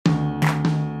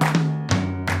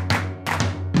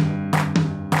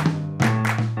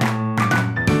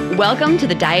Welcome to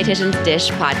the Dietitian's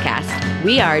Dish podcast.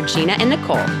 We are Gina and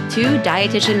Nicole, two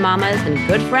dietitian mamas and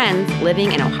good friends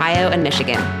living in Ohio and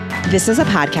Michigan. This is a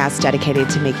podcast dedicated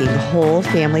to making whole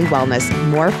family wellness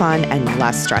more fun and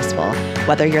less stressful.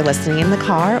 Whether you're listening in the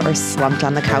car or slumped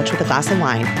on the couch with a glass of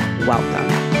wine, welcome.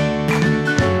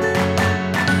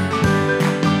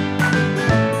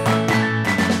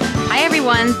 Hi,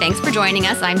 everyone. Thanks for joining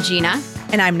us. I'm Gina.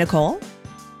 And I'm Nicole.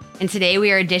 And today we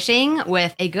are dishing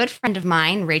with a good friend of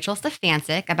mine, Rachel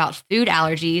Stefancic, about food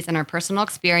allergies and her personal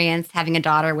experience having a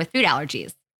daughter with food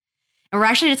allergies. And we're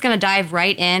actually just going to dive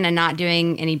right in and not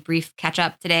doing any brief catch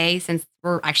up today since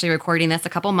we're actually recording this a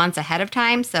couple months ahead of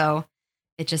time. So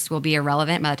it just will be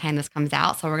irrelevant by the time this comes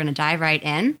out. So we're going to dive right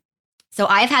in. So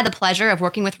I've had the pleasure of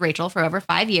working with Rachel for over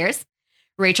 5 years.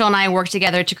 Rachel and I worked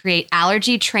together to create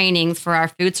allergy trainings for our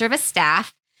food service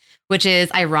staff, which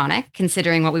is ironic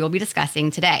considering what we will be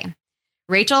discussing today.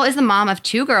 Rachel is the mom of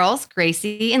 2 girls,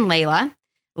 Gracie and Layla.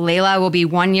 Layla will be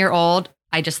 1 year old,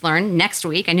 I just learned, next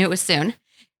week. I knew it was soon.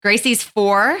 Gracie's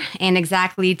 4 and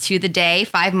exactly to the day,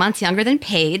 5 months younger than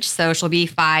Paige, so she'll be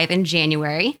 5 in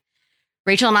January.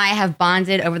 Rachel and I have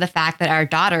bonded over the fact that our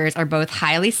daughters are both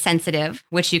highly sensitive,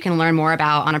 which you can learn more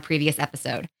about on a previous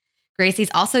episode.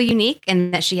 Gracie's also unique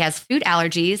in that she has food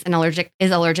allergies and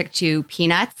is allergic to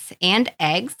peanuts and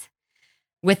eggs.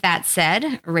 With that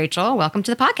said, Rachel, welcome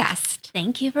to the podcast.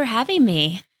 Thank you for having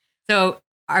me. So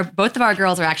both of our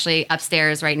girls are actually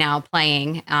upstairs right now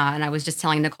playing. And I was just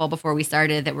telling Nicole before we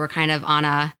started that we're kind of on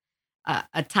a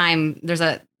time.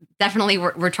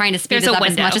 We're trying to speed this up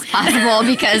as much as possible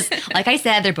because, like I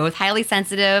said, they're both highly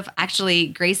sensitive. Actually,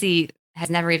 Gracie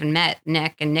has never even met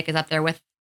Nick, and Nick is up there with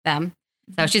them.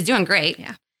 So she's doing great.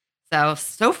 Yeah.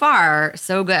 So far,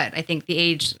 so good. I think the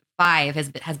age 5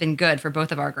 has been good for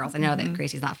both of our girls. I know that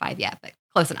Gracie's not 5 yet, but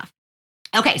close enough.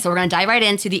 Okay, so we're going to dive right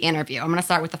into the interview. I'm going to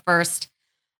start with the first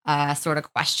sort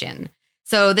of question.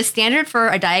 So the standard for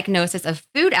a diagnosis of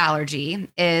food allergy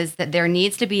is that there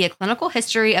needs to be a clinical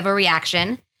history of a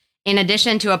reaction in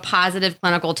addition to a positive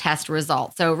clinical test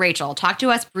result. So Rachel, talk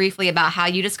to us briefly about how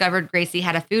you discovered Gracie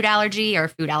had a food allergy or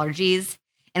food allergies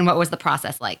and what was the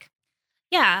process like?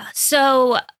 Yeah,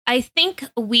 so I think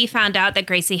we found out that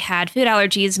Gracie had food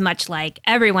allergies much like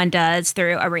everyone does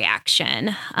through a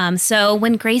reaction. So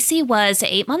when Gracie was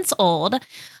 8 months old,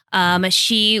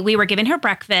 we were giving her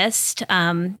breakfast,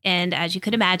 and as you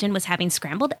could imagine, was having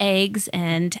scrambled eggs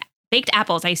and baked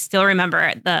apples. I still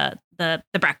remember the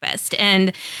breakfast,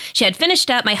 and she had finished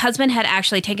up. My husband had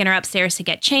actually taken her upstairs to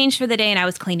get changed for the day, and I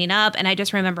was cleaning up. And I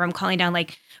just remember him calling down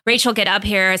like, "Rachel, get up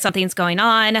here! Something's going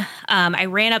on." I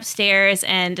ran upstairs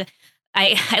and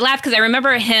I laughed because I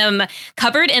remember him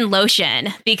covered in lotion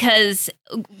because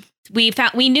we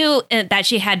knew that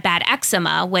she had bad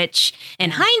eczema, which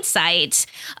in hindsight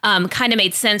kind of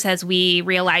made sense as we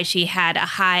realized she had a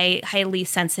highly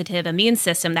sensitive immune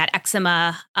system. That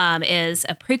eczema is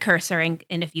a precursor, and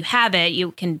if you have it,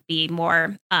 you can be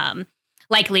more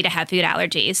likely to have food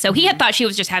allergies. So he had thought she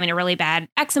was just having a really bad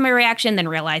eczema reaction, then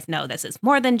realized, no, this is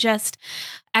more than just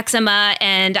eczema.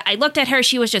 And I looked at her,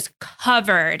 she was just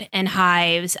covered in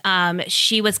hives.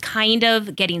 She was kind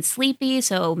of getting sleepy,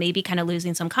 so maybe kind of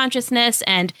losing some consciousness.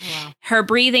 And her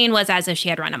breathing was as if she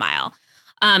had run a mile.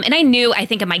 And I knew, I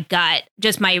think in my gut,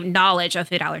 just my knowledge of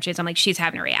food allergies, I'm like, she's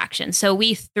having a reaction. So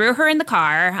we threw her in the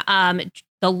car.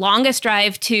 The longest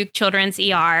drive to Children's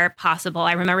ER possible.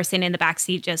 I remember sitting in the back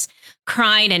seat just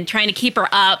crying and trying to keep her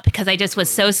up because I just was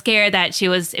so scared that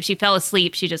if she fell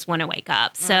asleep, she just wouldn't wake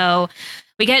up. So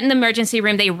we get in the emergency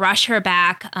room. They rush her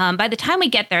back. By the time we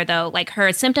get there, though, like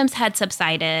her symptoms had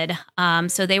subsided.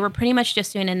 So they were pretty much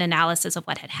just doing an analysis of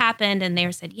what had happened. And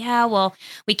they said, yeah, well,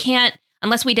 we can't,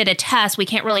 unless we did a test, we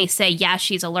can't really say, yeah,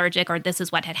 she's allergic or this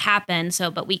is what had happened. So,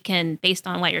 but we can, based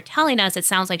on what you're telling us, it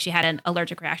sounds like she had an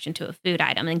allergic reaction to a food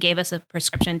item and gave us a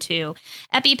prescription to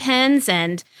EpiPens.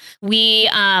 And we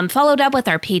followed up with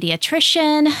our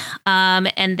pediatrician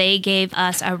and they gave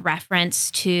us a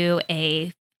reference to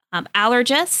a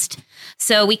allergist.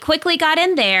 So we quickly got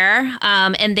in there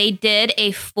and they did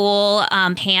a full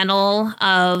panel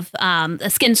of a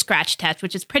skin scratch test,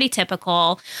 which is pretty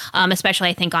typical, especially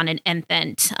I think on an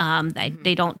infant.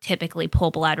 They don't typically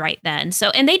pull blood right then.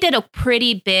 So, and they did a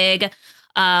pretty big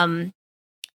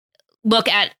look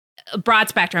at a broad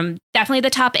spectrum, definitely the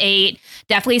top 8,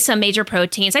 definitely some major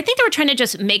proteins. I think they were trying to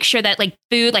just make sure that like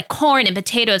food, like corn and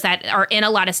potatoes that are in a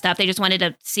lot of stuff, they just wanted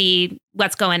to see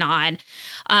what's going on.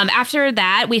 After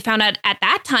that, we found out at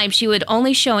that time she would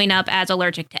only showing up as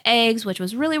allergic to eggs, which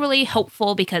was really, really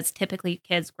hopeful because typically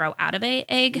kids grow out of a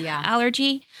egg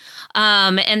allergy.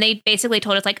 And they basically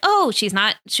told us like, oh, she's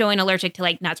not showing allergic to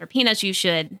like nuts or peanuts. You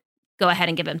should go ahead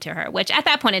and give them to her, which at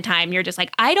that point in time, you're just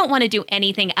like, I don't want to do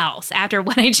anything else after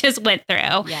what I just went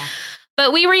through. Yeah.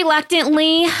 But we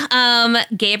reluctantly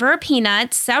gave her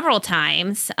peanuts several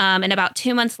times. And about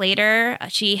 2 months later,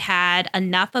 she had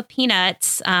enough of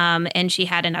peanuts and she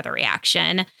had another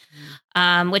reaction,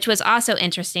 which was also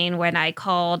interesting when I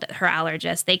called her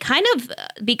allergist. They kind of,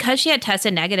 because she had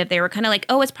tested negative, they were kind of like,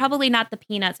 oh, it's probably not the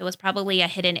peanuts. It was probably a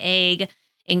hidden egg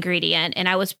ingredient. And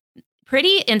I was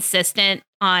pretty insistent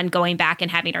on going back and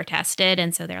having her tested.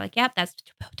 And so they're like, yep, that's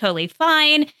totally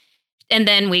fine. And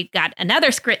then we got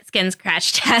another skin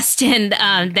scratch test, and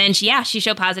then she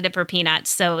showed positive for peanuts.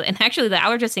 So, and actually the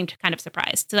allergist seemed kind of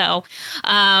surprised. So,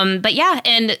 but yeah,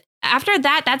 and after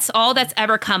that, that's all that's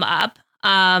ever come up.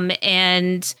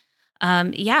 And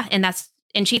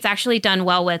she's actually done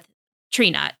well with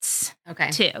tree nuts.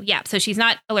 Okay. Too. Yeah. So she's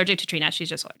not allergic to tree nuts. She's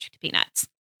just allergic to peanuts.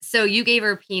 So you gave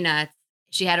her peanuts.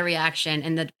 She had a reaction,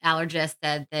 and the allergist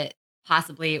said that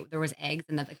possibly there was eggs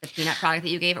in the peanut product that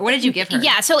you gave her. What did you give her?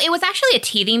 Yeah, so it was actually a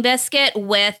teething biscuit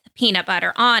with peanut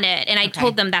butter on it. And I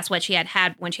told them that's what she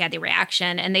had when she had the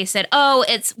reaction. And they said, oh,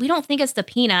 we don't think it's the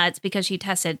peanuts because she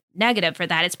tested negative for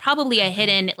that. It's probably a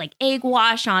hidden egg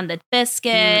wash on the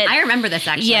biscuit. I remember this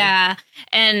actually. Yeah.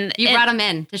 And you brought them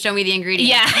in to show me the ingredients.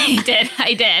 Yeah,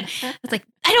 I did. I was like,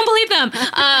 I don't believe them.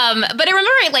 But I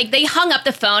remember they hung up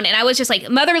the phone and I was just like,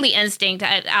 motherly instinct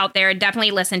out there,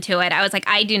 definitely listened to it. I was like,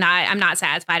 I'm not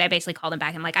satisfied. I basically called them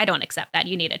back and I don't accept that.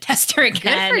 You need to test her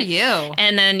again. Good for you.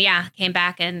 And then, came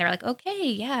back and they're like, okay,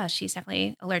 yeah, she's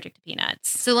definitely allergic to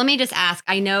peanuts. So let me just ask,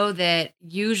 I know that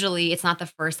usually it's not the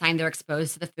first time they're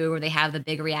exposed to the food where they have the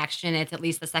big reaction. It's at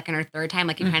least the second or third time,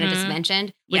 like you kind of just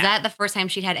mentioned. Was that the first time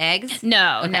she'd had eggs?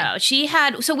 No. She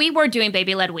had, so we were doing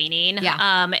baby-led weaning.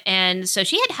 Yeah. And so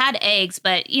she had eggs,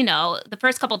 but the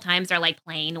first couple times they're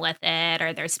playing with it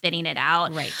or they're spitting it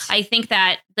out. Right. I think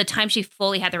that the time she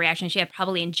fully had the reaction, she had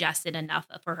probably ingested enough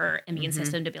for her immune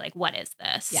system to be like, what is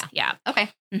this? Yeah. Yeah. Okay.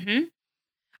 Mm-hmm.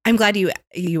 I'm glad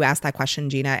you asked that question,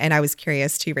 Gina. And I was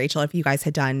curious too, Rachel, if you guys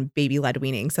had done baby-led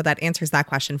weaning. So that answers that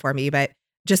question for me. But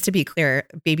just to be clear,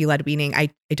 baby-led weaning, I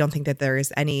don't think that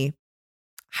there's any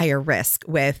higher risk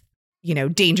with,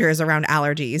 dangers around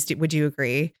allergies. Would you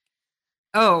agree?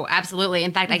 Oh, absolutely.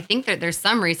 In fact, I think that there's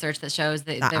some research that shows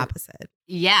that the opposite.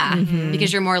 Yeah,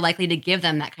 because you're more likely to give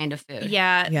them that kind of food.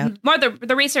 Yeah. Yep. More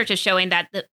the research is showing that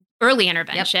the early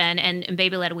intervention and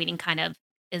baby-led weaning kind of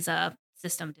is a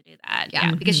system to do that.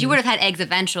 Yeah, because she would have had eggs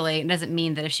eventually. It doesn't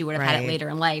mean that if she would have had it later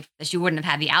in life, that she wouldn't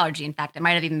have had the allergy. In fact, it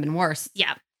might have even been worse.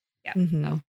 Yeah. Yeah.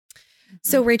 Mm-hmm.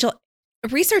 So, Rachel,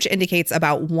 research indicates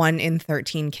about 1 in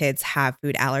 13 kids have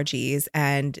food allergies.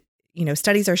 And,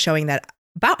 studies are showing that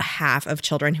about half of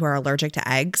children who are allergic to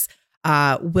eggs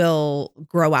will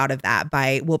grow out of that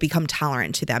will become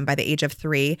tolerant to them by the age of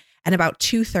 3, and about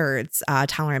 2/3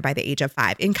 tolerant by the age of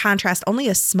 5. In contrast, only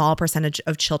a small percentage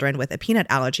of children with a peanut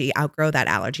allergy outgrow that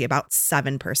allergy, about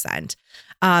 7%.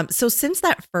 So since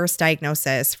that first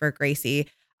diagnosis for Gracie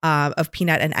of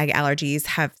peanut and egg allergies,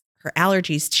 have her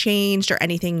allergies changed or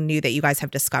anything new that you guys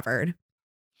have discovered?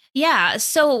 Yeah.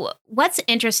 So what's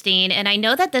interesting, and I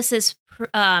know that this is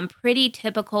pretty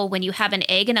typical when you have an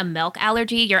egg and a milk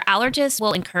allergy, your allergist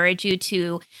will encourage you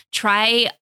to try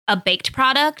a baked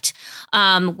product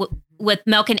with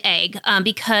milk and egg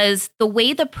because the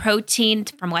way the protein,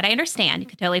 from what I understand, you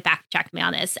can totally fact check me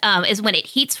on this, is when it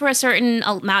heats for a certain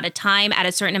amount of time at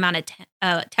a certain amount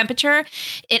of temperature,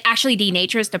 it actually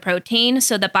denatures the protein.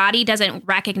 So the body doesn't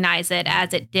recognize it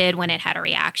as it did when it had a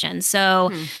reaction.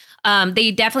 So they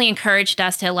definitely encouraged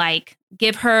us to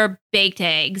give her baked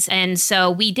eggs. And so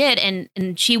we did.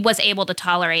 And she was able to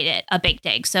tolerate a baked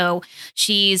egg. So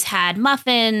she's had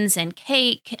muffins and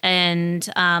cake and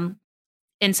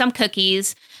some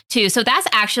cookies too. So that's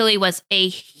actually was a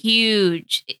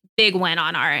huge, big win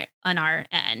on our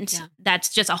end. Yeah.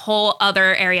 That's just a whole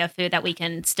other area of food that we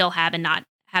can still have and not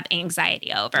have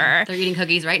anxiety over. They're eating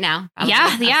cookies right now.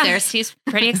 Yeah. She's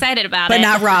pretty excited about but it. But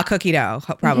not raw cookie dough,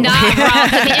 probably. Not raw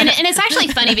cookie. And it's actually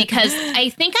funny because I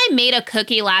think I made a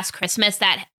cookie last Christmas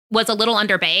that was a little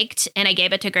underbaked and I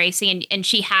gave it to Gracie and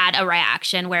she had a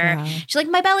reaction where she's like,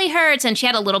 my belly hurts. And she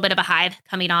had a little bit of a hive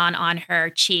coming on her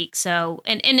cheek. So,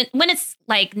 and when it's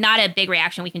not a big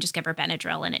reaction, we can just give her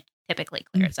Benadryl and it typically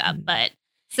clears up. But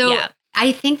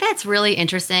I think that's really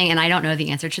interesting. And I don't know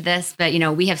the answer to this, but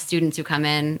we have students who come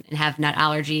in and have nut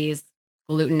allergies,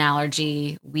 gluten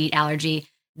allergy, wheat allergy.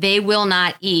 They will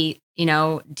not eat,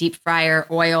 deep fryer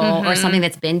oil or something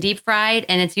that's been deep fried.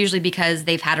 And it's usually because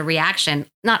they've had a reaction.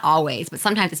 Not always, but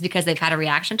sometimes it's because they've had a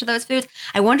reaction to those foods.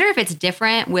 I wonder if it's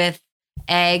different with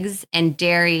eggs and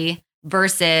dairy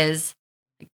versus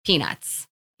peanuts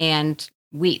and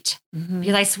wheat. Mhm.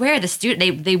 Because I swear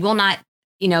they will not,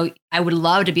 I would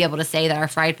love to be able to say that our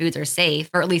fried foods are safe,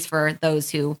 or at least for those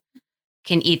who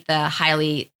can eat the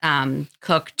highly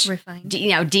cooked, Refined.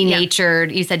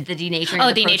 denatured. You said the denaturing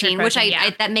of the denatured protein, which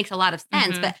protein, that makes a lot of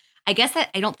sense. Mhm. But I guess that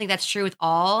I don't think that's true with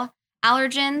all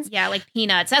allergens. Yeah, like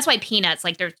peanuts. That's why peanuts,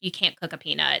 like you can't cook a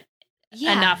peanut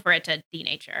enough for it to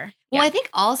denature. Well, I think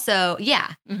also,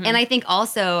 Mhm. And I think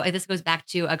also this goes back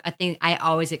to a thing I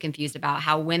always get confused about,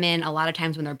 how women, a lot of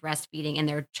times when they're breastfeeding and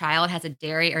their child has a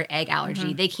dairy or egg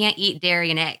allergy, Mhm. they can't eat dairy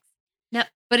and eggs. Nope.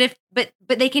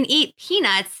 But they can eat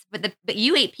peanuts, but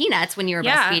you ate peanuts when you were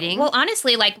breastfeeding. Well,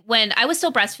 honestly, like when I was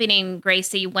still breastfeeding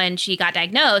Gracie when she got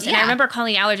diagnosed, and I Yeah. remember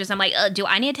calling the allergist, I'm like, do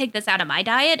I need to take this out of my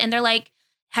diet? And they're like,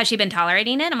 has she been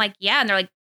tolerating it? I'm like, yeah. And they're like,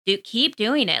 keep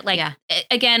doing it. Like, Yeah.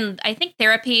 Again, I think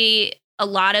therapy, a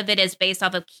lot of it is based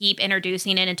off of keep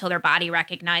introducing it until their body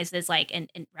recognizes like, and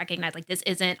recognize like this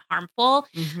isn't harmful.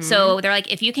 Mhm. So they're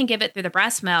like, if you can give it through the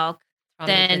breast milk,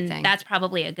 Probably a good then thing. that's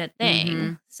probably a good thing.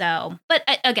 Mhm. So, but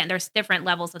again, there's different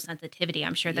levels of sensitivity.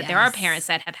 I'm sure that there are Yes. parents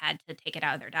that have had to take it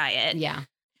out of their diet. Yeah.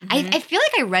 Mhm. I feel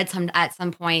like I read at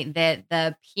some point that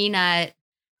the peanut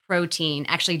protein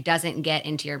actually doesn't get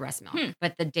into your breast milk,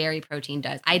 but the dairy protein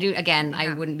does. I do. Again, Yeah.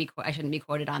 I shouldn't be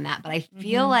quoted on that, but I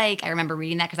feel Mhm. like I remember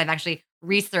reading that because I've actually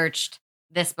researched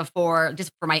this before,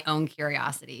 just for my own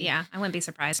curiosity. Yeah, I wouldn't be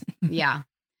surprised. Yeah.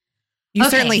 You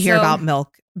Okay, certainly hear so- about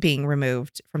milk being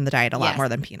removed from the diet a lot Yes. more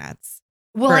than peanuts.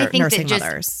 Well, for I think nursing that just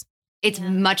mothers. it's Yeah.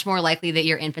 much more likely that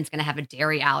your infant's going to have a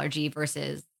dairy allergy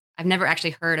versus I've never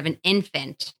actually heard of an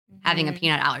infant having a Mhm.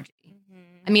 peanut allergy.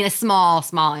 Mhm. I mean, a small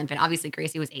infant. Obviously,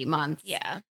 Gracie was 8 months.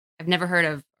 Yeah. I've never heard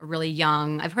of a really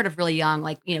young. I've heard of really young,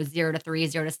 like 0 to 3,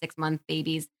 0 to 6 month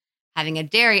babies having a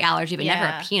dairy allergy, but never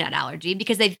Yeah. a peanut allergy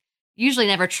because they've usually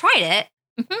never tried it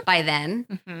Mhm. by then.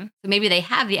 Mhm. So maybe they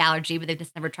have the allergy, but they've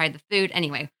just never tried the food.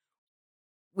 Anyway,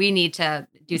 we need to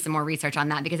do some more research on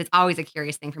that because it's always a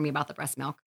curious thing for me about the breast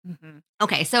milk. Mhm.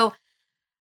 Okay, so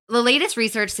the latest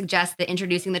research suggests that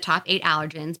introducing the top 8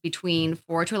 allergens between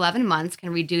 4 to 11 months can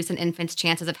reduce an infant's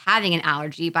chances of having an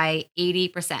allergy by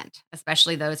 80%,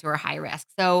 especially those who are high risk.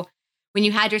 So, when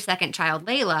you had your second child,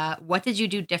 Layla, what did you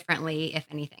do differently, if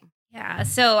anything? Yeah.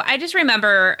 So I just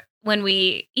remember when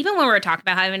we were talking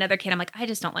about having another kid, I'm like, I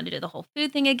just don't want to do the whole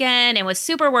food thing again, and was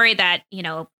super worried that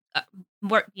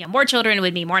more children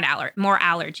would be more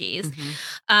allergies. Mhm.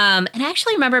 And I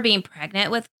actually remember being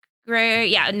pregnant with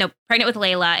pregnant with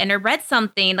Layla, and I read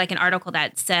something like an article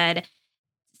that said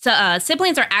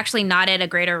siblings are actually not at a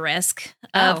greater risk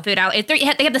of Oh. food allergy.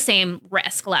 They have the same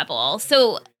risk level.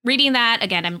 So reading that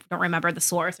again, I don't remember the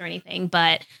source or anything,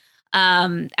 but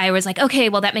I was like, okay,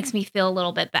 well, that makes me feel a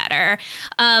little bit better.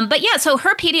 But yeah, so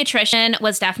her pediatrician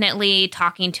was definitely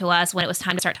talking to us when it was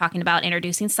time to start talking about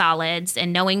introducing solids,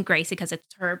 and knowing Gracie, because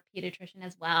it's her pediatrician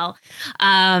as well.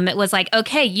 It was like,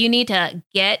 okay, you need to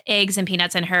get eggs and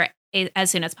peanuts in her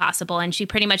as soon as possible. And she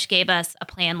pretty much gave us a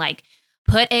plan, like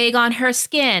put egg on her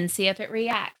skin, see if it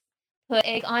reacts. Put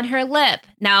egg on her lip.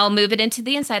 Now move it into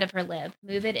the inside of her lip.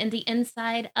 Move it in the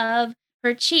inside of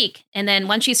her cheek. And then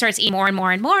once she starts eating more and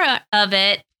more and more of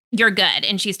it, you're good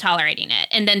and she's tolerating it.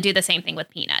 And then do the same thing with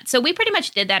peanuts. So we pretty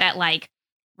much did that at like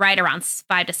right around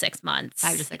 5 to 6 months.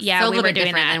 5 to 6. Yeah, so a we little were bit doing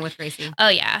different that. than with Gracie. Oh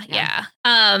yeah, Yeah.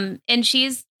 yeah.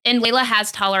 And Layla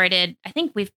has tolerated. I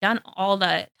think we've done all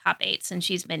the top 8s, and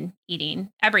she's been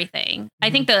eating everything. I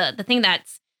think the thing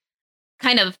that's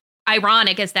kind of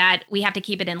ironic is that we have to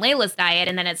keep it in Layla's diet,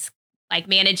 and then it's like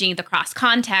managing the cross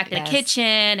contact in Yes. the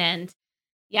kitchen and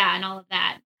all of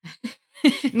that.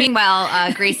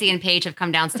 Meanwhile, Gracie and Paige have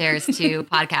come downstairs to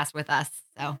podcast with us.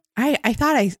 So I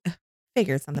thought I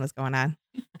figured something was going on.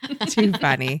 Too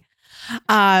funny.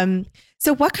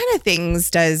 So what kind of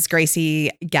things does Gracie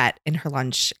get in her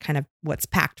lunch? Kind of what's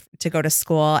packed to go to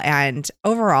school, and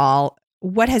overall,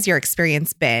 what has your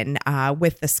experience been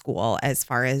with the school as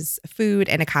far as food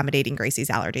and accommodating Gracie's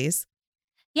allergies?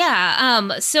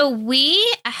 Yeah. So we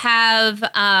have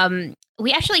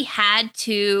we actually had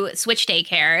to switch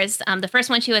daycares. The first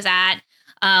one she was at,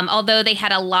 although they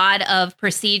had a lot of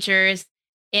procedures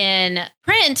in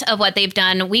print of what they've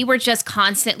done, we were just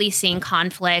constantly seeing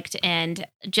conflict, and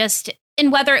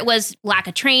whether it was lack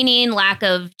of training, lack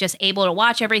of just able to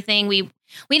watch everything. We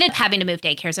ended up having to move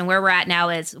daycares, and where we're at now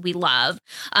is we love.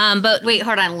 But wait,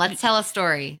 hold on. Let's tell a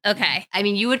story. okay. I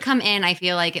mean, you would come in, I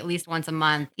feel like, at least once a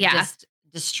month, Yeah. just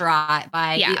distraught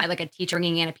by Yeah. like a teacher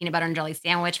bringing in a peanut butter and jelly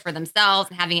sandwich for themselves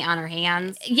and having it on her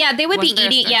hands. Yeah, they would Wasn't be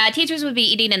there a eating. cer- Yeah, teachers would be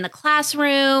eating in the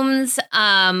classrooms.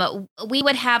 We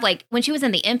would have like when she was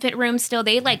in the infant room still,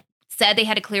 they like said they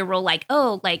had a clear rule like,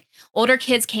 oh, like older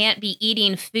kids can't be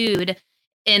eating food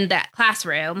in that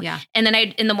classroom. Yeah. And then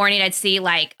in the morning, I'd see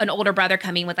like an older brother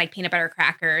coming with like peanut butter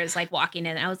crackers, like walking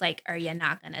in. And I was like, are you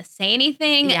not going to say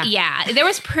anything? Yeah. There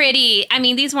was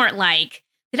these weren't like,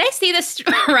 did I see this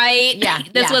right? Yeah.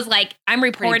 This was like, I'm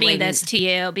reporting this to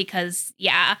you because,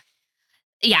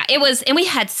 it was, and we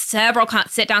had several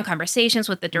sit-down conversations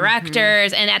with the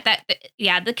directors, and at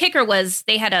that, the kicker was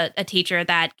they had a teacher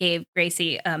that gave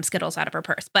Gracie Skittles out of her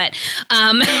purse, but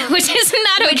which is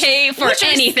not okay for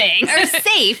anything. Are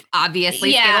safe,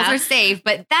 obviously. Skittles are safe,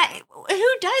 but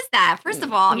who does that? First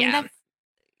of all, I mean, that's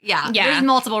there's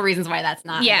multiple reasons why that's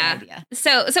not a good idea.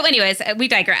 So anyways, we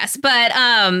digress. But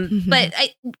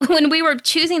when we were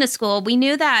choosing a school, we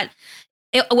knew that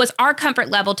it was our comfort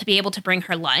level to be able to bring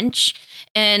her lunch.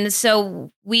 And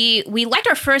so we liked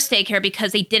our first daycare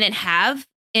because they didn't have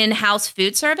in-house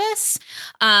food service.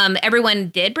 Everyone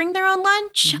did bring their own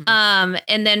lunch.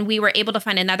 And then we were able to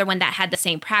find another one that had the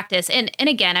same practice. And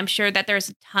again, I'm sure that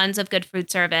there's tons of good food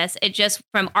service. It just,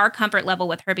 from our comfort level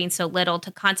with her being so little,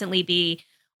 to constantly be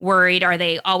worried, are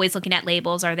they always looking at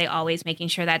labels? Are they always making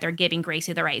sure that they're giving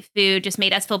Gracie the right food? Just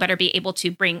made us feel better, be able to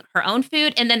bring her own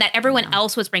food, and then that everyone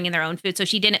else was bringing their own food, so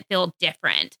she didn't feel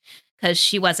different because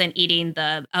she wasn't eating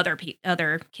the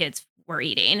other kids were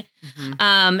eating.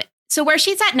 So where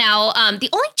she's at now, the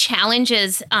only challenge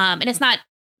is, and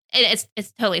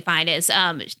it's totally fine, is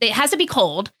it has to be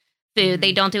cold food.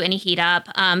 They don't do any heat up.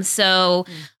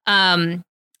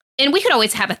 And we could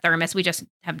always have a thermos. We just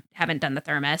haven't done the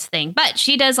thermos thing. But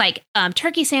she does like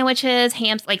turkey sandwiches,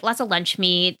 hams, like lots of lunch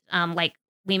meat. Like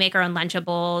we make our own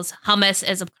Lunchables. Hummus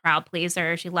is a crowd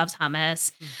pleaser. She loves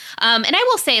hummus. And I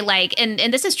will say, like, and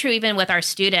this is true even with our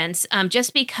students,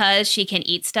 just because she can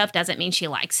eat stuff doesn't mean she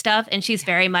likes stuff. And she's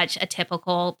very much a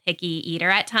typical picky eater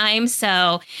at times.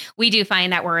 So we do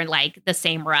find that we're in like the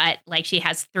same rut. Like she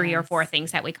has 3 or 4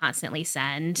 things that we constantly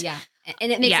send. Yeah.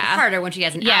 And it makes it harder when she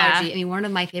has an allergy. I mean, one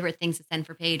of my favorite things to send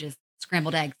for Paige is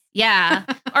scrambled eggs. Yeah.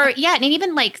 And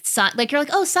even like you're like,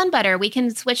 oh, sun butter, we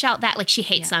can switch out that. Like she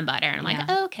hates sun butter. And I'm like,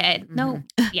 oh, okay. No.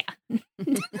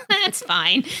 That's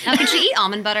fine. Now, can she eat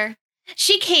almond butter?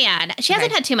 She can. She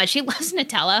hasn't had too much. She loves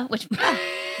Nutella, which is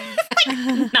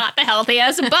like not the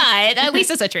healthiest, but at least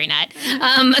it's a tree nut.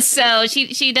 So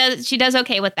she does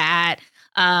okay with that.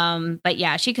 But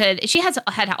yeah, she has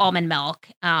had almond milk,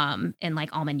 and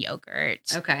like almond yogurt.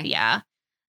 Okay. Yeah.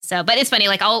 So, but it's funny,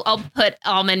 like I'll put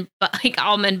almond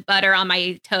butter on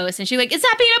my toast, and she's like, "Is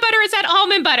that peanut butter? Is that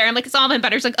almond butter?" I'm like, "It's almond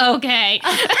butter." She's like, "Okay."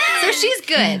 So she's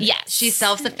good. Yes, she's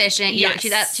self-sufficient. Yes.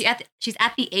 She's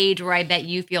at the age where I bet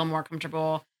you feel more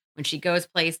comfortable when she goes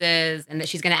places, and that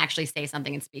she's going to actually say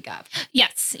something and speak up.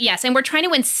 Yes, and we're trying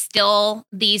to instill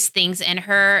these things in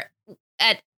her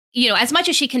at, as much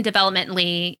as she can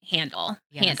developmentally handle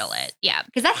it. Yeah.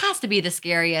 Because that has to be the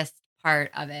scariest part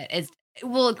of it is,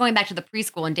 going back to the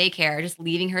preschool and daycare, just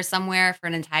leaving her somewhere for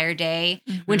an entire day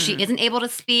when she isn't able to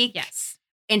speak. Yes.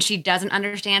 And she doesn't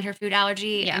understand her food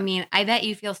allergy. Yeah. I mean, I bet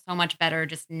you feel so much better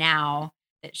just now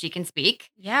that she can speak.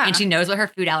 Yeah. And she knows what her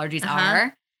food allergies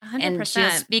are. 100%. And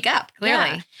she'll speak up, clearly.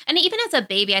 Yeah. And even as a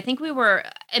baby, I think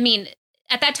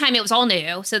at that time, it was all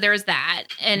new. So there's that.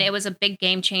 And it was a big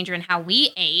game changer in how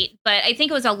we ate. But I think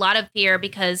it was a lot of fear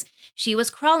because she was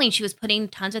crawling. She was putting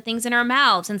tons of things in her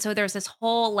mouths. And so there's this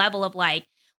whole level of like,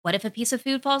 what if a piece of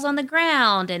food falls on the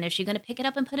ground? And is she going to pick it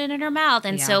up and put it in her mouth?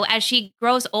 And so as she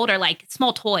grows older, like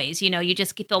small toys, you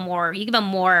just feel more, you give them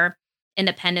more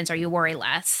independence, or you worry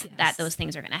less that those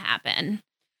things are going to happen.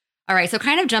 All right. So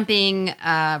kind of jumping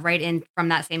right in from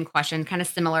that same question, kind of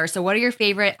similar. So what are your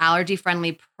favorite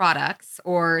allergy-friendly products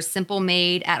or simple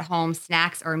made at home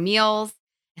snacks or meals?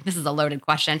 This is a loaded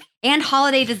question. And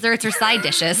holiday desserts or side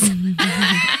dishes. Woo!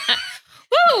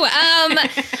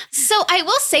 So I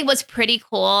will say what's pretty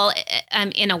cool,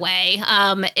 in a way,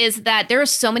 is that there are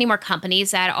so many more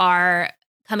companies that are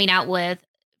coming out with,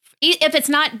 if it's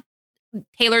not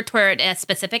tailored toward a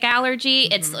specific allergy,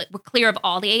 it's we're clear of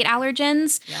all the 8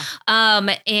 allergens.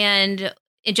 Yeah. And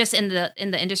it just in the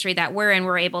industry that we're in,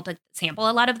 we're able to sample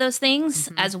a lot of those things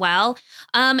as well.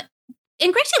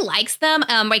 And Gracie likes them.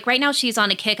 Like right now she's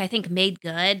on a kick, I think Made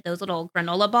Good, those little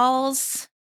granola balls.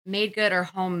 Made Good or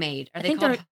homemade? Are they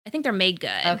called? I think they're Made Good.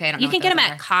 Okay, I don't know. You can get them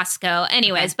at Costco.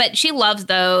 Anyways, but she loves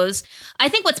those. I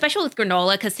think what's special with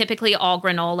granola, because typically all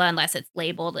granola, unless it's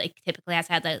labeled, like typically has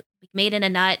had the made in a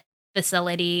nut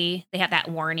facility. They have that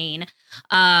warning.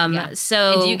 So and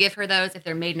do you give her those if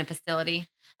they're made in a facility?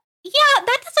 Yeah,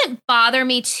 that doesn't bother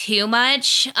me too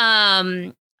much.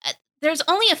 There's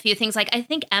only a few things, like I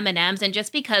think M&Ms, and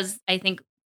just because I think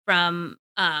from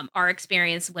our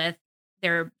experience with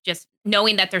they're just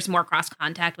knowing that there's more cross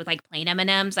contact with like plain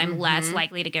M&Ms, I'm less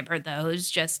likely to give her those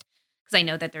just because I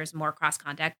know that there's more cross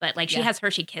contact, but like she has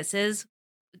Hershey Kisses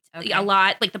Okay. a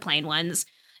lot, like the plain ones.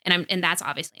 And that's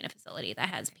obviously in a facility that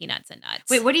has peanuts and nuts.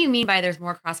 Wait, what do you mean by there's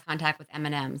more cross contact with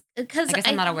M&Ms? Because I guess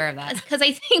I'm not aware of that. Because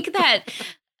I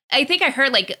think I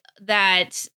heard like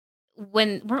that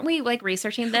weren't we like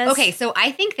researching this? Okay, so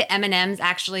I think the M&Ms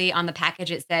actually on the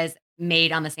package it says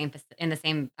made on the same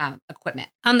equipment,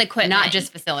 On the equipment. not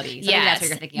just facilities. So maybe that's what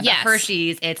you're thinking of. Yes. But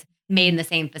Hershey's, it's made in the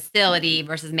same facility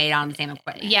versus made on the same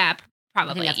equipment. Yeah, I think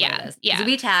probably. that's what it is. Yeah. So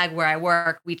we tag where I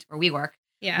work, we work.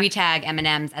 Yeah. We tag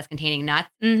M&Ms as containing nuts,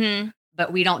 Mm-hmm.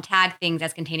 but we don't tag things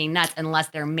as containing nuts unless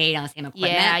they're made on the same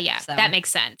equipment. Yeah. So, That makes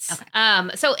sense.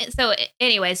 Okay. So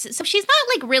anyways, so she's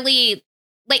not like really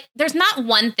like there's not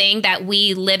one thing that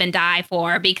we live and die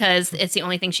for because it's the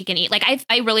only thing she can eat. Like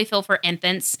I really feel for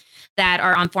infants that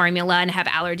are on formula and have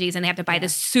allergies and they have to buy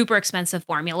this super expensive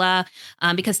formula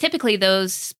because typically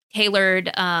those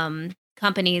tailored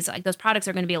companies, like those products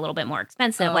are going to be a little bit more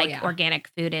expensive, organic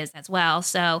food is as well.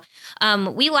 So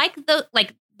we like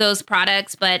those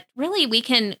products, but really we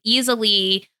can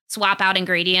easily swap out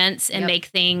ingredients and make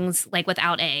things like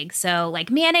without eggs. So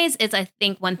like mayonnaise is, I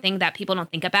think, one thing that people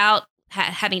don't think about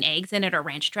having eggs in it or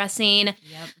ranch dressing. Yep.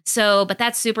 So, but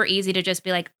that's super easy to just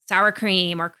be like sour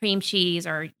cream or cream cheese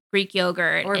or Greek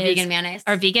yogurt or vegan mayonnaise.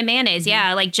 Or vegan mayonnaise. Mm-hmm.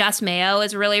 Yeah. Like Just Mayo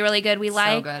is really, really good. We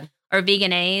like. So good. Or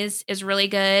Vegenaise is really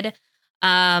good.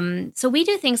 So we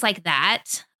do things like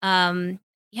that. And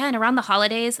around the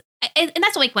holidays, and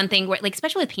that's like one thing where, like,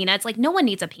 especially with peanuts, like no one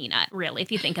needs a peanut really,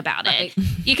 if you think about it.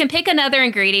 You can pick another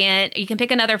ingredient, you can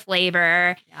pick another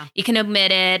flavor, you can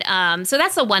omit it. So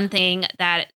that's the one thing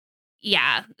that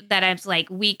I'm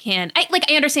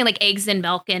like, I understand like eggs and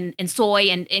milk and soy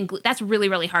and that's really,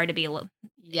 really hard to be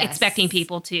expecting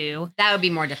people to. That would be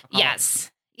more difficult. Yes.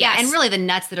 Yeah, and really the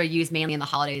nuts that are used mainly in the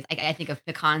holidays, I think of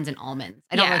pecans and almonds.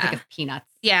 I don't really think of peanuts.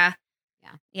 Yeah.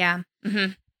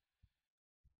 Mm-hmm.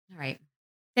 All right.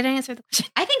 Did I answer the question?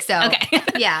 I think so. Okay.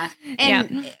 Yeah.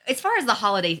 And as far as the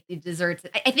holiday desserts,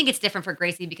 I think it's different for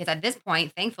Gracie because at this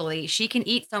point, thankfully, she can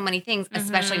eat so many things,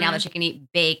 especially now that she can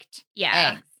eat baked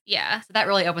eggs. Yeah. So that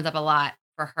really opens up a lot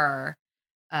for her.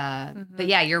 But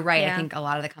yeah, you're right. I think a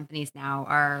lot of the companies now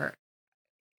are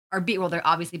they're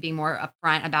obviously being more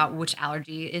upfront about which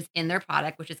allergy is in their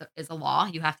product, which is a law.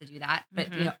 You have to do that. But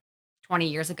 20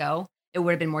 years ago, it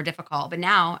would have been more difficult. But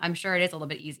now I'm sure it is a little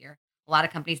bit easier. A lot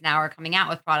of companies now are coming out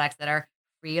with products that are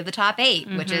free of the top 8,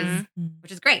 which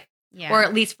is great. Yeah. Or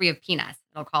at least free of peanuts.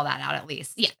 It'll call that out at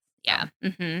least. Yeah. Yeah.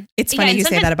 Mm-hmm. It's funny you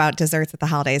say that about desserts at the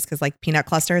holidays because like peanut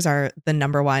clusters are the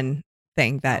number one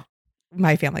thing that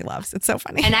my family loves. It's so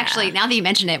funny. And actually, now that you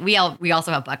mention it, we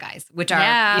also have Buckeyes, which are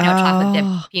chocolate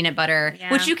dipped peanut butter,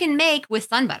 which you can make with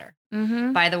sun butter.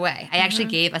 Mm-hmm. By the way, I actually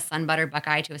gave a sun butter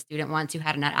Buckeye to a student once who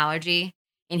had a nut allergy,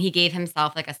 and he gave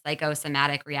himself like a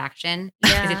psychosomatic reaction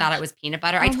because he thought it was peanut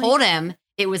butter. I told him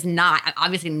it was not. I'm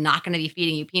obviously not going to be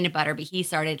feeding you peanut butter, but he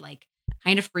started like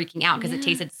kind of freaking out because it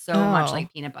tasted so much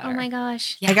like peanut butter. Oh my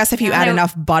gosh! Yeah. I guess if you add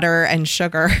enough butter and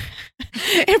sugar,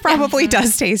 it probably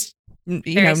does taste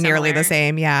nearly the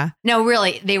same. Yeah. No,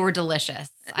 really, they were delicious.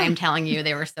 I'm telling you,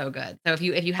 they were so good. So if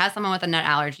you have someone with a nut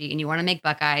allergy and you want to make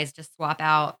Buckeyes, just swap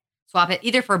it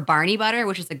either for Barney butter,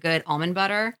 which is a good almond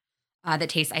butter that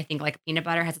tastes, I think, like peanut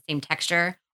butter, has the same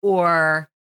texture, or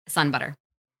sun butter.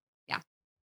 Yeah.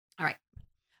 All right.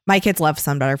 My kids love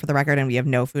sun butter, for the record, and we have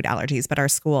no food allergies, but our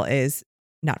school is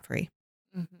nut free.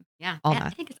 Mm-hmm. Yeah. All I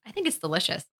think it's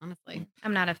delicious, honestly.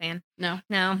 I'm not a fan. No.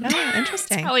 Oh,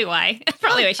 interesting. That's probably why.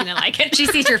 Probably why she didn't like it. She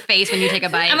sees your face when you take a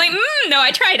bite. I'm like, no,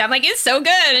 I tried. I'm like, it's so good.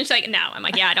 And she's like, no. I'm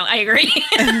like, yeah, I agree.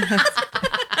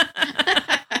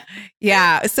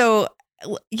 Yeah. So,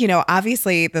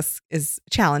 obviously this is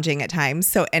challenging at times.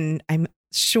 So, and I'm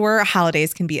sure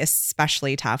holidays can be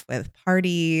especially tough with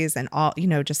parties and all,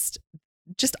 just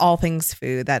all things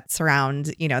food that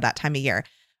surround, that time of year.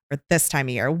 Or this time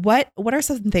of year, what are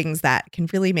some things that can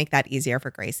really make that easier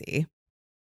for Gracie?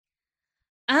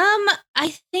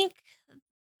 I think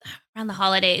around the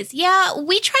holidays,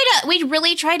 we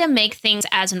really try to make things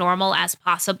as normal as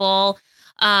possible.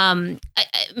 I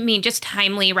mean, just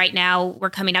timely right now, we're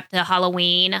coming up to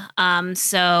Halloween.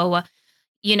 So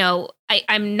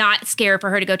I'm not scared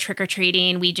for her to go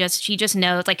trick-or-treating. She just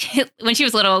knows, like when she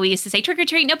was little, we used to say, trick or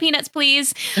treat, no peanuts,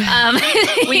 please.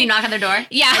 When you knock on their door?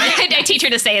 Yeah. I teach her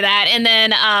to say that. And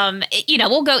then,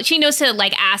 we'll go, she knows to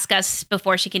like ask us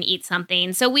before she can eat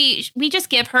something. So we just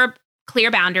give her clear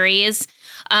boundaries.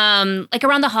 Like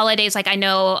around the holidays, like I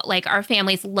know like our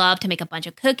families love to make a bunch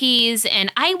of cookies,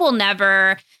 and I will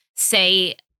never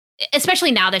say,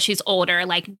 especially now that she's older,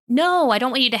 like, no, I don't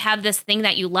want you to have this thing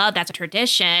that you love. That's a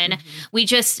tradition. Mm-hmm. We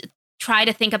just try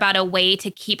to think about a way to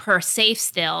keep her safe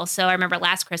still. So I remember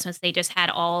last Christmas, they just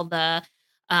had all the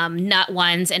nut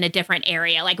ones in a different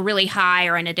area, like really high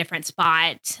or in a different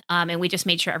spot. And we just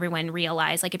made sure everyone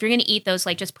realized, like, if you're going to eat those,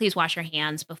 like, just please wash your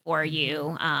hands before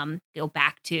you go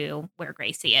back to where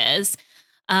Gracie is.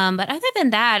 But other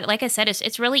than that, like I said,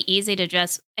 it's really easy to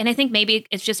just, and I think maybe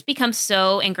it's just become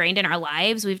so ingrained in our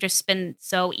lives. We've just been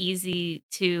so easy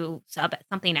to sub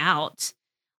something out,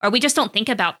 or we just don't think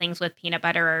about things with peanut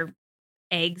butter or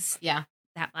eggs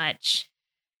that much.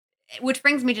 Which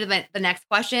brings me to the next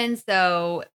question.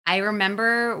 So I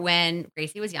remember when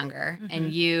Gracie was younger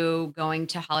and you going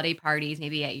to holiday parties,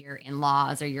 maybe at your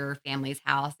in-laws or your family's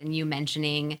house, and you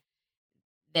mentioning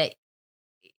that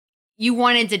you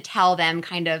wanted to tell them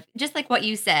kind of just like what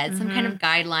you said, some kind of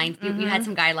guidelines. You had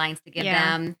some guidelines to give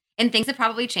them, and things have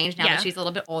probably changed now that she's a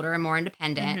little bit older and more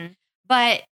independent.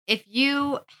 But if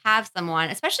you have someone,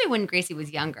 especially when Gracie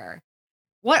was younger,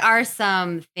 what are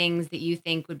some things that you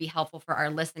think would be helpful for our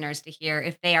listeners to hear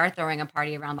if they are throwing a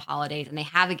party around the holidays and they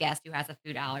have a guest who has a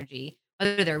food allergy,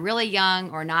 whether they're really young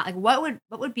or not? Like, what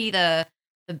would be the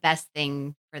best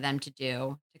thing for them to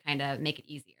do to kind of make it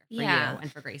easier for you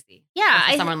and for Gracie? Yeah,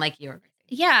 or for someone like you or Gracie.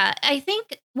 Yeah, I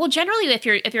think, well, generally,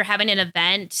 if you're having an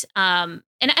event, and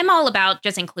I'm all about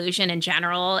just inclusion in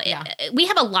general. We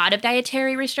have a lot of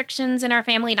dietary restrictions in our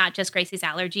family, not just Gracie's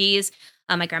allergies.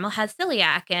 My grandma has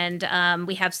celiac, and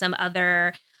we have some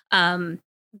other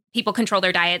people control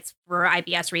their diets for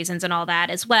IBS reasons and all that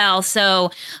as well.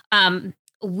 So I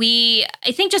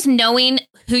think just knowing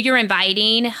who you're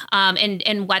inviting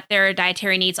and what their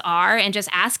dietary needs are, and just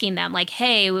asking them like,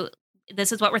 hey,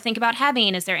 this is what we're thinking about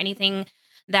having. Is there anything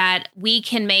that we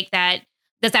can make that,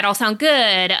 does that all sound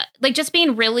good? Like, just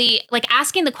being really, like,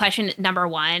 asking the question, number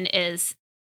one, is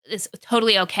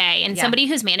totally okay. And somebody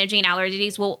who's managing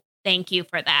allergies will thank you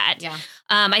for that. Yeah.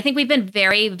 I think we've been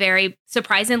very, very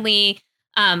surprisingly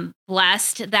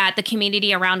blessed that the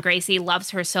community around Gracie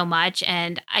loves her so much.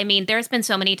 And I mean, there's been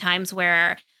so many times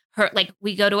where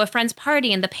we go to a friend's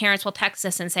party and the parents will text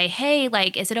us and say, hey,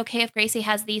 like, is it okay if Gracie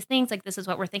has these things? Like, this is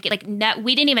what we're thinking. Like,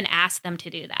 we didn't even ask them to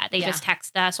do that. They just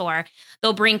text us, or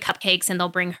they'll bring cupcakes and they'll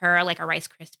bring her like a Rice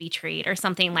Krispie treat or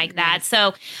something like that.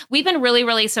 So we've been really,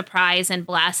 really surprised and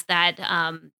blessed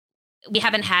that we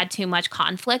haven't had too much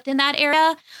conflict in that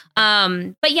area.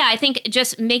 But yeah, I think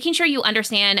just making sure you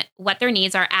understand what their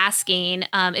needs are, asking.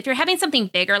 If you're having something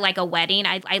bigger like a wedding,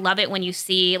 I love it when you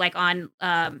see like on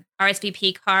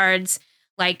RSVP cards,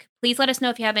 like, please let us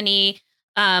know if you have any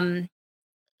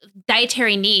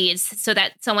dietary needs, so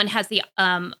that someone has the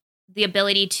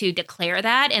ability to declare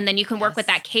that. And then you can work with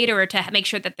that caterer to make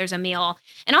sure that there's a meal.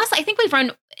 And also, I think we've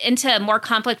run into more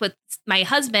conflict with my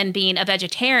husband being a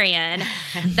vegetarian,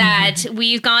 that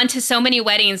we've gone to so many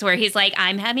weddings where he's like,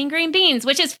 I'm having green beans,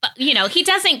 which is, he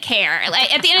doesn't care.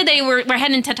 Like, at the end of the day, we're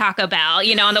heading to Taco Bell,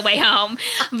 on the way home.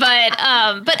 But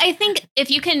I think if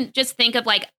you can just think of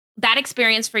like that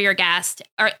experience for your guest,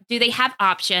 or do they have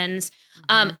options?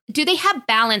 Do they have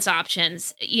balance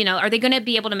options? Are they going to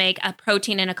be able to make a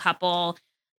protein in a couple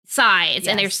sides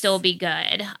and they'll still be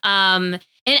good?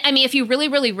 And I mean, if you really,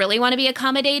 really, really want to be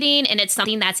accommodating and it's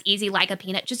something that's easy, like a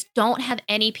peanut, just don't have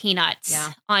any peanuts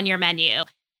on your menu.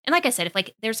 And like I said, if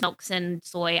like there's milks and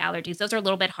soy allergies, those are a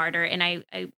little bit harder. And I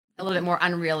a little bit more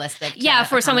unrealistic.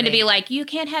 For someone to be like, you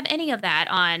can't have any of that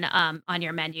on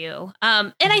your menu.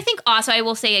 And I think also, I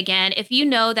will say again, if you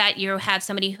know that you have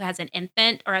somebody who has an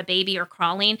infant or a baby or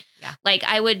crawling, like,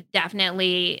 I would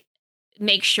definitely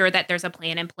make sure that there's a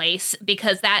plan in place,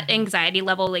 because that anxiety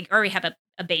level, like, or we have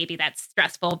a baby, that's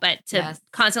stressful, but to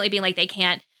constantly be like, they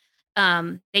can't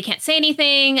say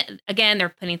anything. Again, they're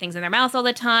putting things in their mouth all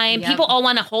the time. People all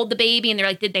want to hold the baby and they're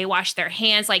like, did they wash their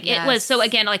hands? Like, it was, so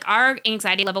again, like, our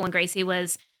anxiety level when Gracie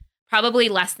was probably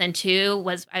less than 2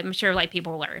 was, I'm sure, like,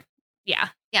 people were, Yeah.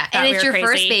 And it's your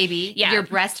first baby. Yeah. You're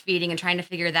breastfeeding and trying to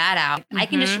figure that out. I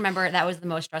can just remember that was the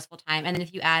most stressful time. And then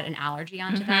if you add an allergy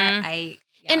onto that,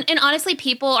 And honestly,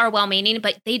 people are well-meaning,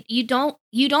 but you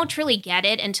don't truly get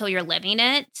it until you're living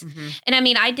it. And I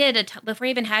mean, I did before I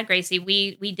even had Gracie,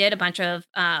 we did a bunch of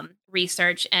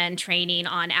research and training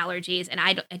on allergies, and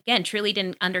I again truly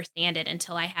didn't understand it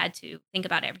until I had to think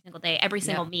about it every single day, every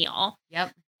single meal.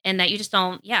 And that you just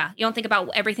don't, you don't think about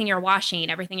everything you're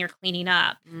washing, everything you're cleaning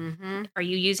up. Are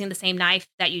you using the same knife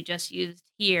that you just used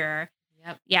here?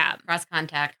 Yeah. Cross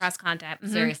contact.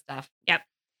 Serious stuff. Yep.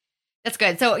 That's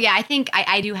good. So yeah, I think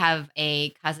I do have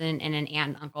a cousin and an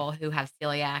aunt and uncle who have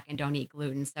celiac and don't eat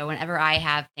gluten. So whenever I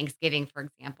have Thanksgiving, for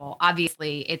example,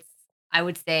 obviously I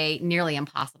would say nearly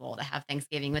impossible to have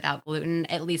Thanksgiving without gluten,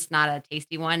 at least not a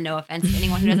tasty one. No offense to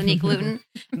anyone who doesn't eat gluten,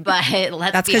 but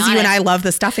let's That's be because you and I honest. love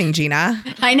the stuffing, Gina.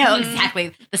 I know, Mhm.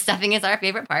 exactly. The stuffing is our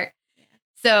favorite part.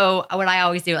 So what I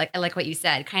always do, I like what you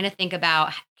said, kind of think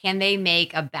about, can they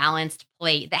make a balanced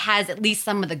plate that has at least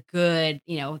some of the good,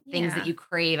 things Yeah. that you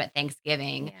crave at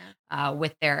Thanksgiving,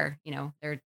 with their,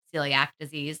 their celiac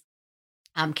disease.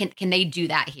 Can they do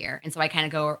that here? And so I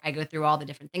go through all the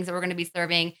different things that we're going to be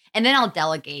serving, and then I'll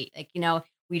delegate.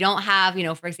 We don't have,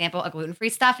 for example, a gluten-free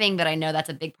stuffing, but I know that's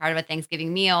a big part of a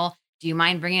Thanksgiving meal. Do you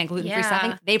mind bringing a gluten-free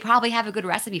stuffing? Yeah. They probably have a good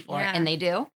recipe for it, Yeah. and they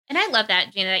do. And I love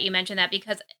that, Gina, that you mentioned that,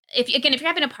 because if you're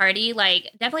having a party,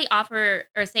 like, definitely offer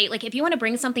or say, like, if you want to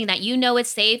bring something that you know is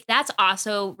safe, that's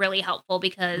also really helpful,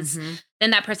 because Mhm. then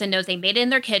that person knows they made it in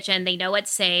their kitchen, they know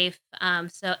it's safe.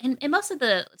 So and most of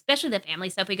especially the family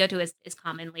stuff we go to is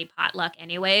commonly potluck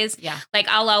anyways. Yeah. Like,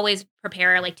 I'll always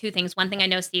prepare like two things. One thing I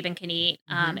know Stephen can eat,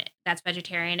 Mhm. that's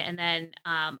vegetarian, and then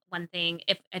one thing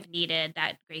if needed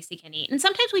that Gracie can eat. And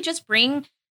sometimes we just bring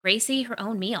Gracie her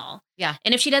own meal. Yeah.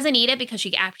 And if she doesn't eat it because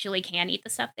she actually can eat the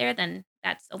stuff there, then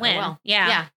that's a win. well. Yeah.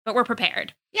 Yeah. But we're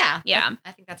prepared. Yeah. Yeah.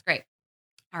 I think that's great.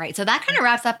 All right. So that kind of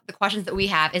wraps up the questions that we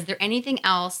have. Is there anything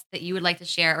else that you would like to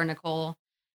share? Or Nicole,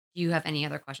 do you have any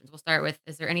other questions? We'll start with,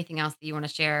 is there anything else that you want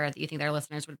to share that you think our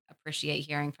listeners would appreciate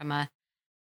hearing from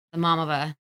the mom of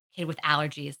a kid with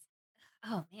allergies?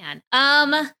 Oh man.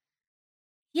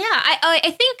 Yeah,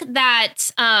 I think that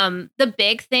the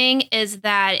big thing is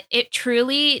that it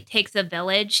truly takes a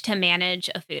village to manage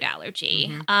a food allergy.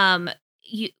 Mhm.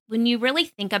 When you really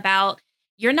think about,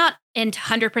 you're not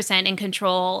 100% in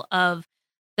control of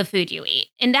the food you eat,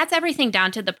 and that's everything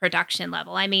down to the production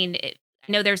level. I mean, I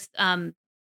know there's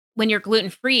when you're gluten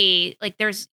free, like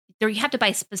you have to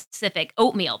buy specific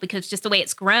oatmeal, because just the way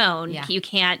it's grown, Yeah. you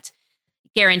can't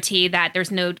guarantee that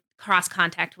there's no cross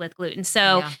contact with gluten.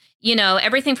 So, Yeah.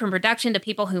 Everything from production to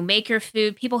people who make your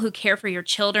food, people who care for your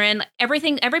children,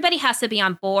 everybody has to be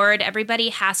on board. Everybody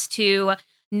has to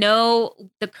know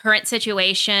the current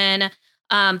situation.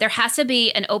 There has to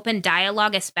be an open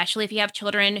dialogue, especially if you have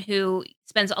children who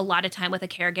spends a lot of time with a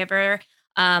caregiver.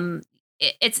 I'm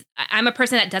a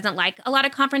person that doesn't like a lot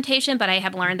of confrontation, but I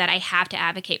have learned that I have to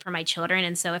advocate for my children.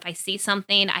 And so if I see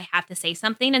something, I have to say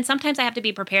something. And sometimes I have to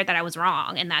be prepared that I was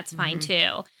wrong, and that's fine Mhm.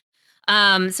 too.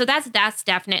 So that's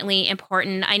definitely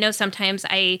important. I know sometimes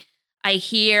I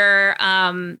hear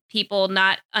people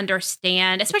not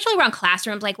understand, especially around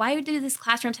classrooms, like, why do these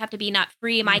classrooms have to be nut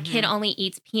free? My kid Mhm. only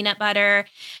eats peanut butter.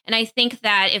 And I think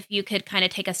that if you could kind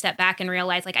of take a step back and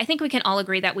realize, like, I think we can all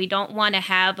agree that we don't want to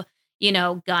have,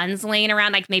 guns laying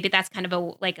around. Like, maybe that's kind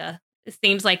of it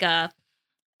seems like a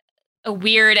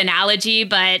weird analogy,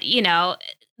 but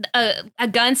a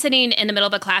gun sitting in the middle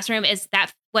of a classroom, is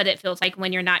that what it feels like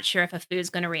when you're not sure if a food's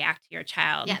going to react to your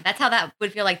child? Yeah, that's how that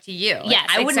would feel like to you. Yes,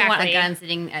 I wouldn't want a exactly. gun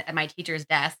sitting at my teacher's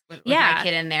desk with my Yeah.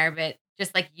 kid in there, but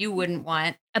just like you wouldn't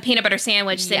want. A peanut butter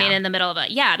sandwich sitting Yeah. in the middle of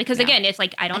because Yeah. again, it's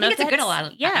like, I I don't know think if it's a good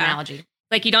that's analogy.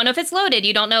 like, you don't know if it's loaded,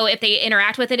 you don't know if they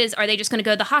interact with it, are they just going to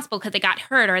go to the hospital because they got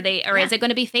hurt, or Yeah. is it going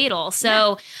to be fatal?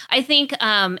 So I think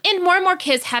and more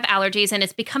kids have allergies, and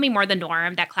it's becoming more the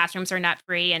norm that classrooms are nut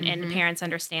free, and Mhm. parents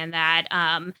understand that.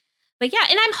 But yeah,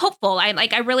 and I'm hopeful. I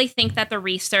really think that the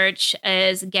research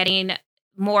is getting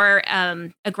more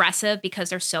aggressive, because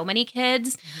there's so many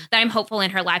kids Mhm. that I'm hopeful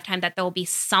in her lifetime that there will be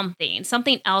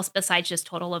something else besides just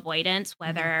total avoidance,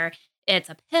 whether it's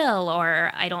a pill,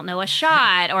 or I don't know, a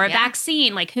shot, or a Yeah.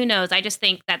 vaccine. Like, who knows? I just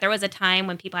think that there was a time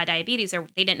when people had diabetes, or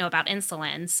they didn't know about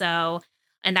insulin. So,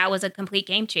 and that was a complete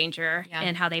game changer Yeah.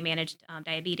 in how they managed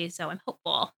diabetes. So I'm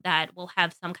hopeful that we'll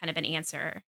have some kind of an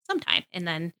answer sometime. And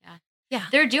then, yeah.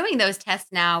 They're doing those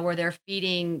tests now where they're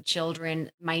feeding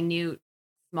children minute,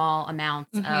 small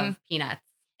amounts Mhm. of peanuts,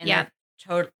 and Yeah.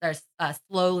 they're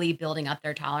slowly building up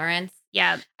their tolerance.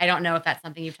 Yeah. I don't know if that's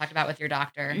something you've talked about with your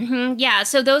doctor. Yeah.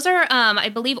 So those are, I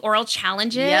believe, oral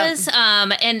challenges. Yep.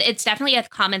 And it's definitely a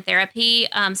common therapy.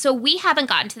 So we haven't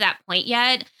gotten to that point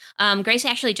yet. Grace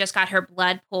actually just got her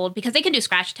blood pulled, because they can do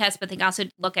scratch tests, but they can also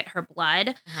look at her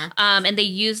blood. Uh-huh. And they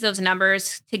use those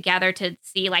numbers together to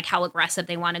see, like, how aggressive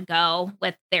they want to go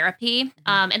with therapy.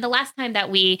 And the last time that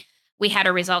we had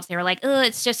our results, they were like, oh,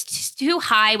 it's just too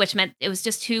high, which meant it was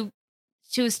just too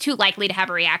she was too likely to have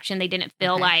a reaction. They didn't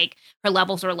feel like her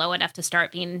levels were low enough to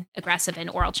start being aggressive in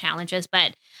oral challenges.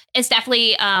 But it's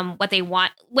definitely what they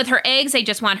want. With her eggs, they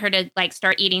just want her to like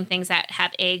start eating things that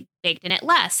have egg baked in it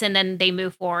less. And then they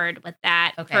move forward with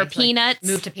that. Okay, For so peanuts.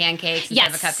 Like move to pancakes instead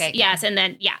of a cupcake. Yes. And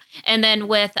then, And then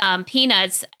with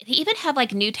peanuts, they even have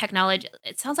like new technology.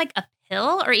 It sounds like a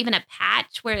pill or even a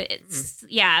patch where it's,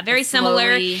 very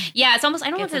similar. Yeah. It's almost, I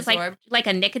don't know if it's like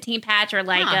a nicotine patch or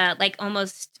like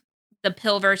almost the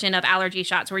pill version of allergy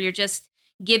shots where you're just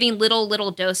giving little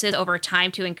doses over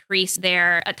time to increase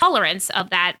their tolerance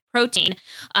of that protein.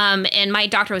 And my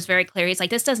doctor was very clear. He's like,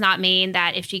 this does not mean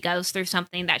that if she goes through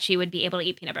something that she would be able to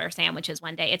eat peanut butter sandwiches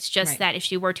one day. It's just that if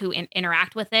she were to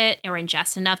interact with it or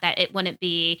ingest enough, that it wouldn't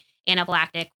be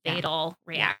anaphylactic fatal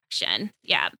reaction.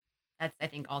 Yeah. That's, I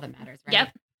think, all that matters, right? Yep.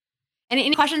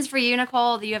 Any questions for you,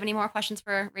 Nicole? Do you have any more questions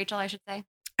for Rachel, I should say?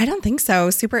 I don't think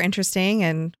so. Super interesting.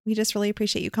 And we just really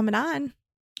appreciate you coming on.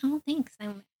 Oh, thanks.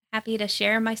 I'm happy to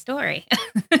share my story.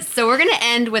 So we're going to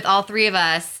end with all three of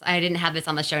us. I didn't have this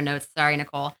on the show notes. Sorry,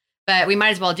 Nicole. But we might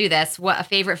as well do this. What a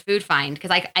favorite food find? Because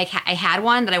I had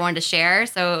one that I wanted to share.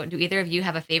 So do either of you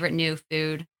have a favorite new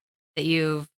food that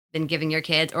you've been giving your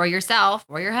kids or yourself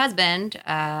or your husband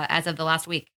as of the last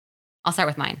week? I'll start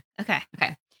with mine. Okay.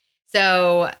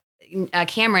 So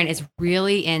Cameron is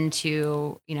really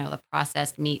into, the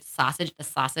processed meat sausage, the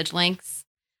sausage links.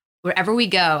 Wherever we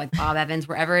go, like Bob Evans,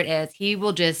 wherever it is, he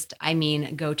will just,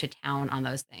 go to town on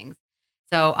those things.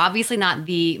 So obviously not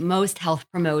the most health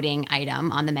promoting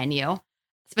item on the menu.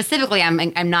 Specifically,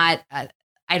 I'm not,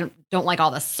 I don't like all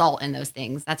the salt in those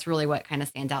things. That's really what kind of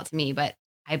stands out to me. But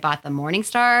I bought the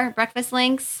Morningstar breakfast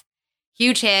links,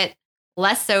 huge hit,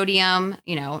 less sodium,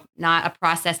 not a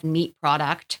processed meat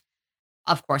product.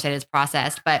 Of course it is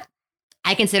processed, but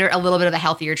I consider it a little bit of a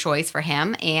healthier choice for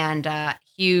him, and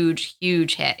huge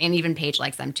hit. And even Paige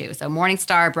likes them too. So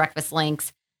Morningstar breakfast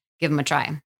links, give them a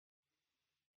try.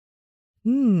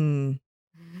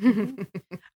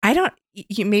 I don't,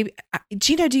 maybe,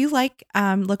 Gina, do you like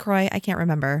LaCroix? I can't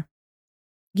remember.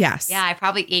 Yes. Yeah, I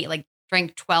probably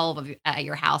drank 12 at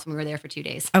your house when we were there for 2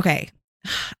 days. Okay.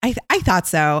 I thought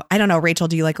so. I don't know. Rachel,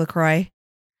 do you like LaCroix?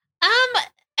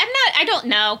 I don't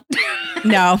know.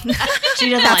 No.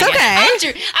 She doesn't That's like okay.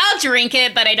 it. I'll drink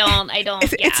it, but I don't.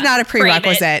 It's not a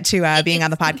prerequisite to being on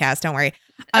the podcast. Don't worry.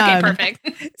 Okay, perfect.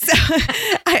 So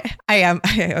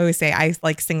I always say I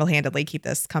single-handedly keep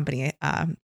this company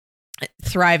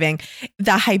thriving.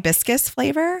 The hibiscus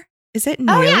flavor, is it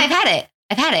new? Oh yeah, I've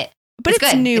had it. But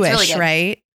it's newish, really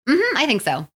right? Mm-hmm, I think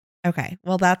so. Okay.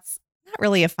 Well, that's not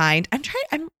really a find. No,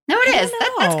 it is.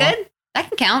 That's good. That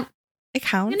can count. It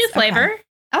counts. A new flavor. Okay.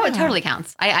 Oh, it totally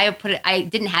counts. I put it. I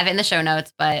didn't have it in the show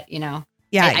notes, but Yeah,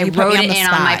 I wrote it in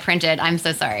on my printed. I'm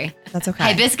so sorry. That's okay.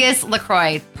 Hibiscus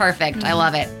LaCroix. Perfect. I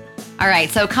love it. All right.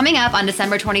 So coming up on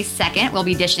December 22nd, we'll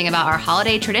be dishing about our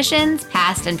holiday traditions,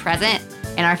 past and present,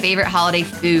 and our favorite holiday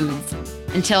foods.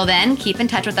 Until then, keep in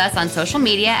touch with us on social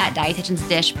media at Dietitian's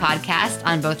Dish Podcast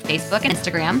on both Facebook and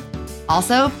Instagram.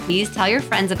 Also, please tell your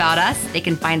friends about us. They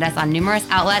can find us on numerous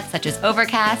outlets such as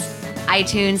Overcast,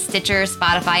 iTunes, Stitcher,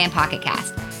 Spotify, and Pocket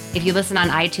Cast. If you listen on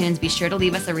iTunes, be sure to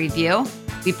leave us a review.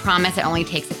 We promise it only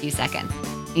takes a few seconds.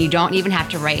 And you don't even have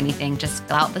to write anything, just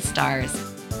fill out the stars.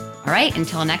 All right,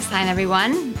 until next time,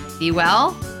 everyone, be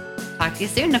well. Talk to you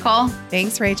soon, Nicole.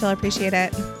 Thanks, Rachel. I appreciate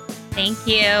it. Thank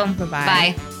you. Bye-bye.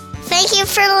 Bye. Thank you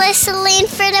for listening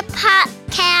for the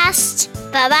podcast.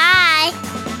 Bye-bye.